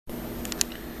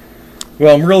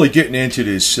Well, I'm really getting into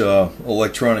this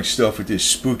electronic stuff with this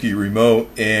spooky remote,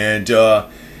 and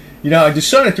I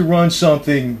decided to run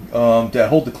something that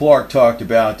Holder Clark talked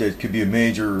about that could be a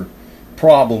major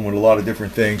problem with a lot of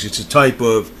different things. It's a type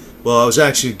of, well, I was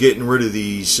actually getting rid of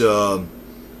these,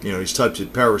 these types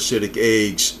of parasitic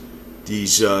eggs,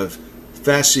 these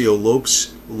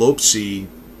Fasciolopsi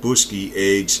busci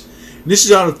eggs. And this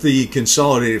is out of the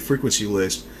consolidated frequency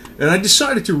list, and I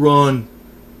decided to run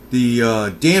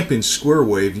the dampened square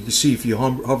wave. You can see if you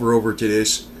hover over to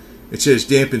this, it says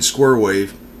dampened square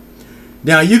wave.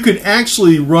 Now you can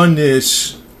actually run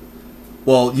this.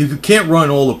 Well, you can't run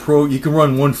all the you can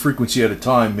run one frequency at a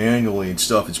time manually and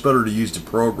stuff. It's better to use the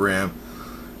program.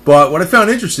 But what I found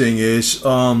interesting is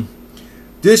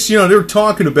this. They're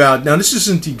talking about, now this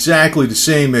isn't exactly the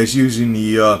same as using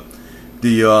the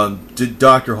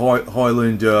Dr.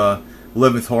 Hyland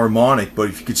 11th harmonic, but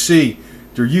if you could see,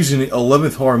 they're using the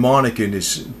 11th harmonic in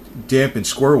this dampened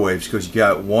square waves, because you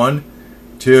got 1,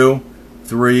 2,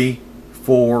 3,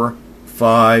 4,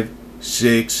 5,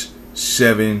 6,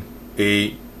 7,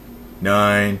 8,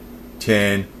 9,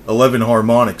 10, 11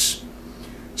 harmonics.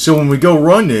 So when we go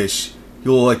run this,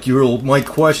 you might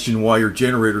question why your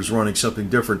generator is running something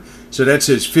different. So that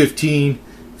says 15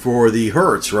 for the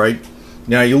hertz, right?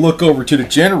 Now you look over to the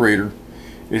generator,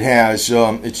 it has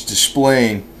it's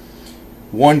displaying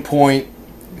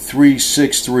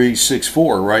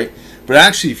 1.36364, right? But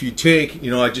actually, if you take,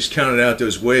 I just counted out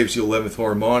those waves, the 11th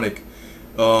harmonic.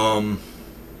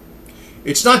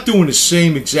 It's not doing the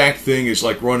same exact thing as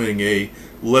like running a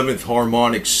 11th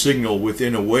harmonic signal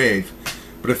within a wave.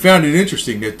 But I found it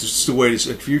interesting that this is the way it is.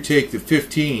 If you take the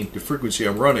 15, the frequency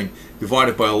I'm running,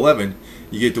 divided by 11,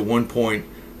 you get the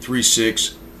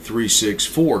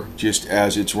 1.36364, just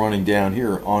as it's running down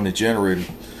here on the generator.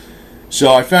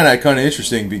 So I found that kind of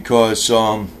interesting because,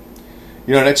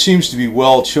 that seems to be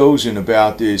well chosen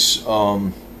about this,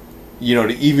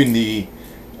 even the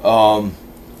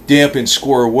dampened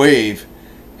square wave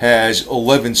has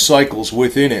 11 cycles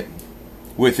within it.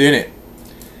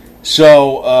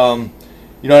 So,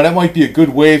 that might be a good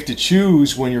wave to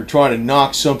choose when you're trying to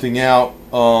knock something out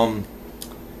while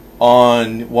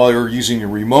you're using a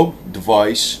remote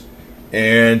device,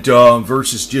 and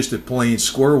versus just a plain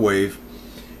square wave.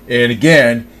 And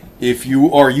again, if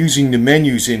you are using the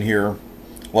menus in here,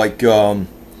 like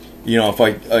if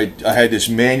I had this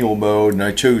manual mode and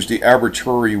I chose the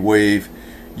arbitrary wave,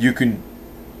 you can,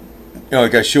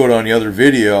 like I showed on the other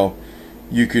video,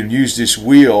 you can use this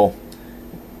wheel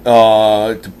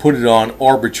to put it on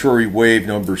arbitrary wave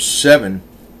number 7,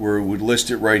 where it would list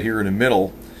it right here in the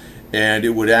middle, and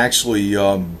it would actually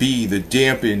be the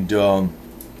dampened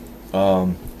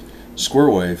square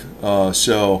wave.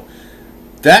 So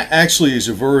that actually is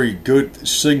a very good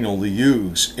signal to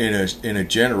use in a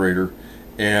generator.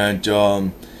 And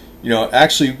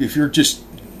actually, if you're just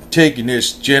taking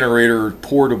this generator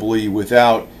portably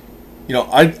without,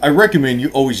 I recommend you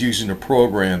always using a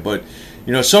program. But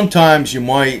sometimes you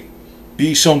might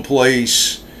be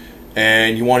someplace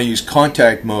and you want to use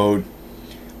contact mode.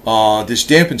 This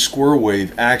dampened square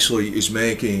wave actually is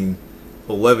making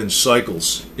 11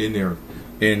 cycles in there,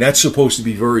 and that's supposed to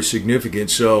be very significant.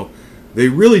 So they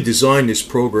really designed this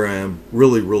program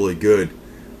really, really good.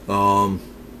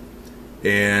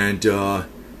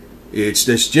 It's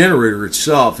this generator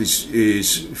itself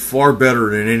is far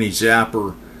better than any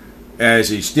zapper as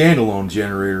a standalone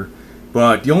generator.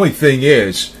 But the only thing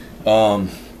is,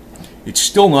 it's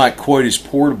still not quite as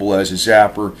portable as a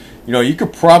zapper. You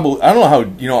could probably, I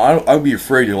don't know how, I would be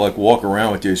afraid to like walk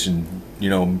around with this, and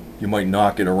you might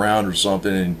knock it around or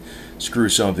something and screw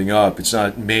something up. It's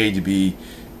not made to be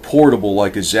portable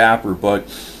like a zapper, but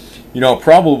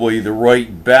probably the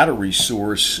right battery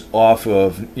source off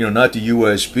of, not the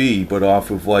USB, but off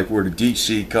of like where the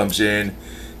DC comes in,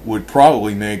 would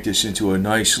probably make this into a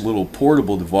nice little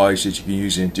portable device that you can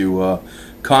use into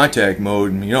contact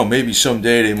mode. And maybe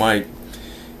someday they might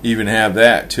even have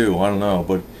that too. I don't know,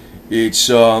 but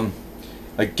it's I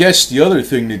guess the other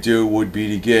thing to do would be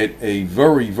to get a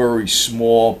very, very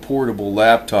small portable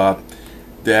laptop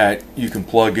that you can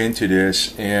plug into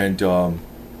this, and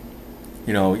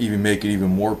even make it even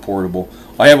more portable.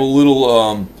 I have a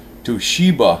little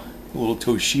Toshiba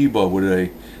with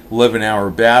a 11-hour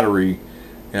battery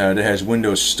that has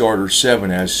Windows Starter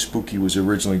 7, as Spooky was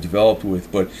originally developed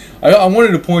with. But I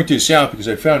wanted to point this out because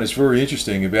I found this very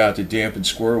interesting about the dampened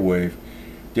square wave,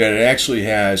 that it actually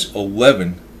has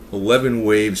 11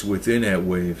 waves within that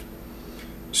wave.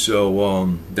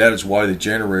 So that is why the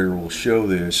generator will show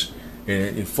this,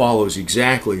 and it follows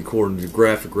exactly according to the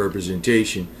graphic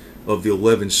representation of the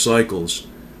 11 cycles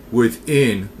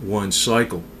within one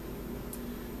cycle.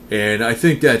 And I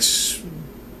think that's,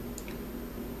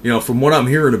 from what I'm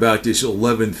hearing about this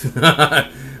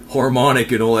 11th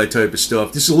harmonic and all that type of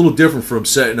stuff, this is a little different from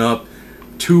setting up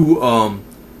to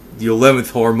the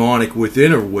 11th harmonic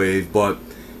within a wave, but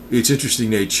it's interesting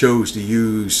they chose to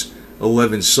use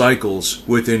 11 cycles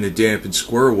within the dampened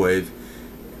square wave.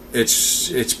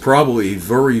 It's probably a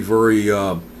very, very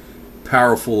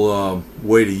powerful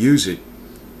way to use it,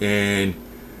 and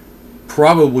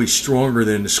probably stronger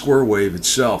than the square wave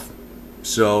itself.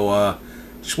 So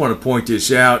just want to point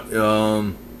this out,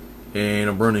 and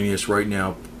I'm running this right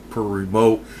now per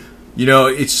remote.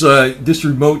 It's this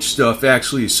remote stuff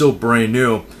actually is so brand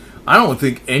new. I don't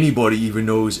think anybody even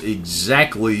knows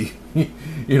exactly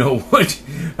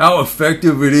how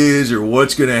effective it is or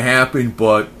what's going to happen,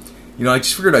 but I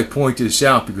just figured I'd point this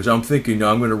out because I'm thinking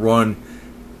I'm going to run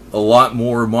a lot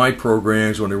more of my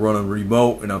programs when they run on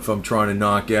remote, and if I'm trying to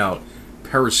knock out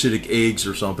parasitic eggs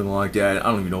or something like that, I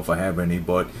don't even know if I have any,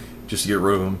 but just to get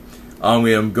rid of them,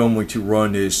 I'm going to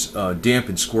run this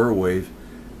dampened square wave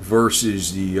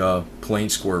versus the plain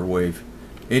square wave.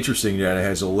 Interesting that it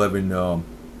has 11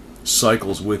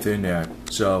 cycles within that.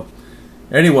 So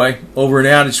anyway, over and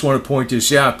out. I just want to point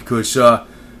this out because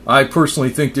I personally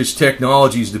think this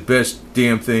technology is the best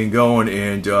damn thing going,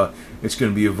 and it's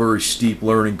going to be a very steep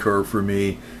learning curve for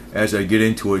me as I get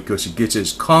into it, because it gets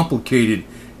as complicated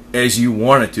as you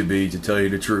want it to be, to tell you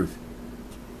the truth.